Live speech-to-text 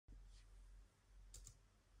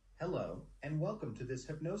Hello, and welcome to this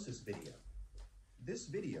hypnosis video. This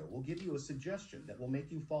video will give you a suggestion that will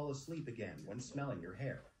make you fall asleep again when smelling your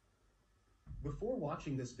hair. Before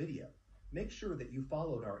watching this video, make sure that you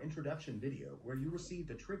followed our introduction video where you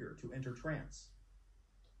received a trigger to enter trance.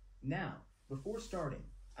 Now, before starting,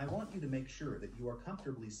 I want you to make sure that you are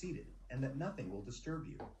comfortably seated and that nothing will disturb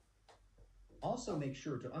you. Also make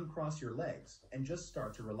sure to uncross your legs and just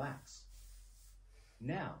start to relax.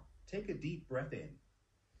 Now, take a deep breath in.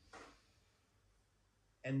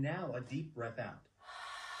 And now a deep breath out.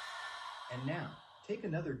 And now, take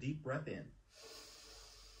another deep breath in.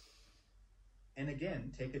 And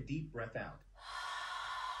again, take a deep breath out.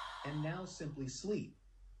 And now simply sleep.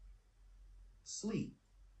 Sleep.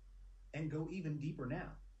 And go even deeper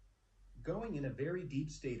now. Going in a very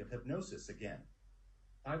deep state of hypnosis again.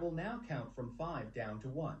 I will now count from 5 down to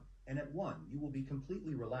 1, and at 1 you will be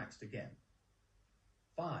completely relaxed again.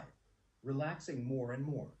 5. Relaxing more and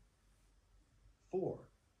more. 4.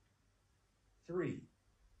 3.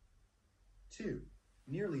 2.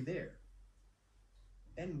 Nearly there.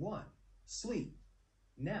 And 1. Sleep.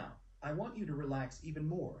 Now, I want you to relax even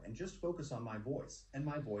more and just focus on my voice, and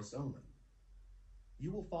my voice only.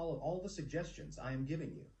 You will follow all the suggestions I am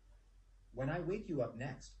giving you. When I wake you up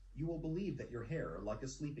next, you will believe that your hair are like a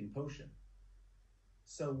sleeping potion.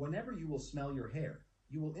 So whenever you will smell your hair,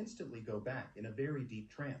 you will instantly go back in a very deep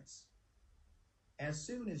trance. As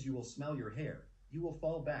soon as you will smell your hair, you will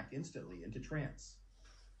fall back instantly into trance.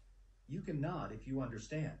 You can nod if you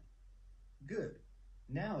understand. Good.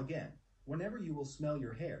 Now again, whenever you will smell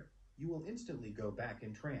your hair, you will instantly go back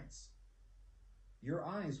in trance. Your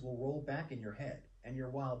eyes will roll back in your head and your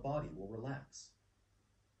wild body will relax.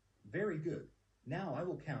 Very good. Now I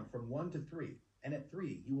will count from 1 to 3, and at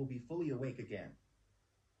 3 you will be fully awake again.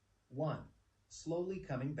 1. Slowly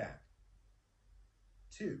coming back.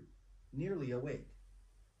 2. Nearly awake.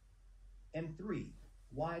 And 3.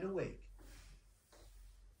 Wide awake.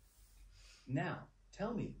 Now,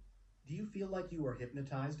 tell me, do you feel like you are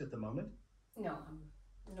hypnotized at the moment?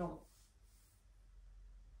 No.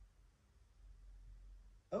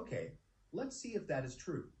 Okay, let's see if that is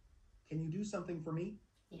true. Can you do something for me?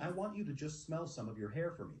 Yes. I want you to just smell some of your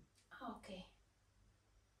hair for me. Okay.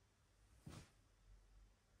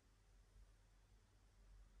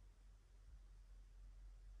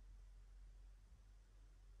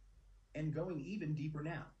 And going even deeper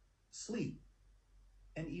now. Sleep.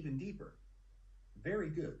 And even deeper. Very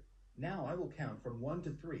good. Now I will count from 1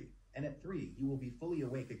 to 3, and at 3 you will be fully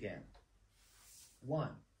awake again. 1.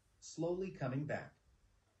 Slowly coming back.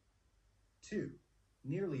 2.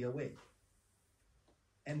 Nearly awake.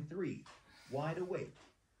 And 3. Wide awake.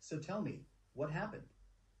 So tell me, what happened?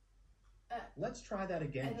 Let's try that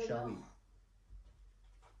again, shall we?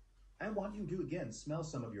 I want you to again smell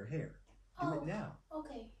some of your hair. Do it now.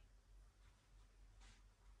 Okay.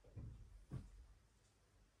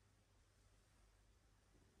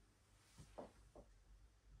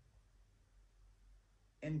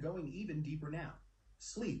 And going even deeper now.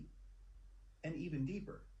 Sleep. And even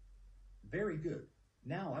deeper. Very good.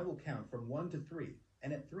 Now I will count from 1 to 3,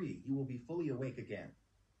 and at 3 you will be fully awake again.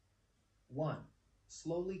 1.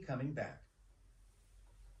 Slowly coming back.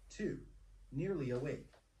 2. Nearly awake.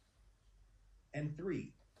 And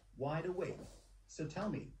 3. Wide awake. So tell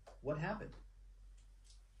me, what happened?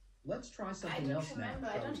 Let's try something else now.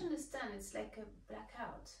 I don't understand. It's like a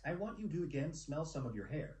blackout. I want you to again smell some of your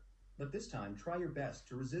hair, but this time try your best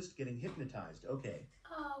to resist getting hypnotized, okay?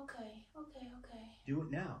 Oh, okay. Do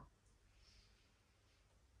it now.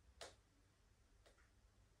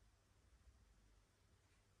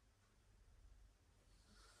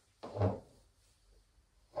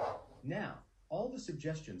 Now, all the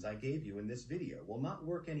suggestions I gave you in this video will not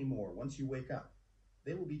work anymore once you wake up.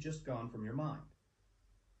 They will be just gone from your mind.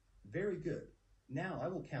 Very good. Now I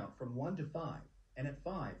will count from 1 to 5, and at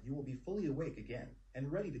 5 you will be fully awake again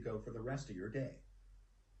and ready to go for the rest of your day.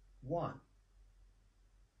 1.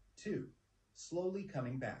 2. Slowly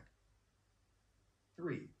coming back.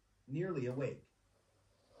 3. Nearly awake.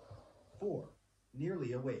 4.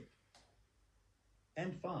 Nearly awake.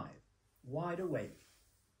 And 5. Wide awake.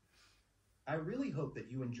 I really hope that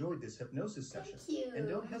you enjoyed this hypnosis session. Thank you. And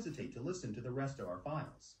don't hesitate to listen to the rest of our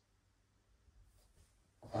files.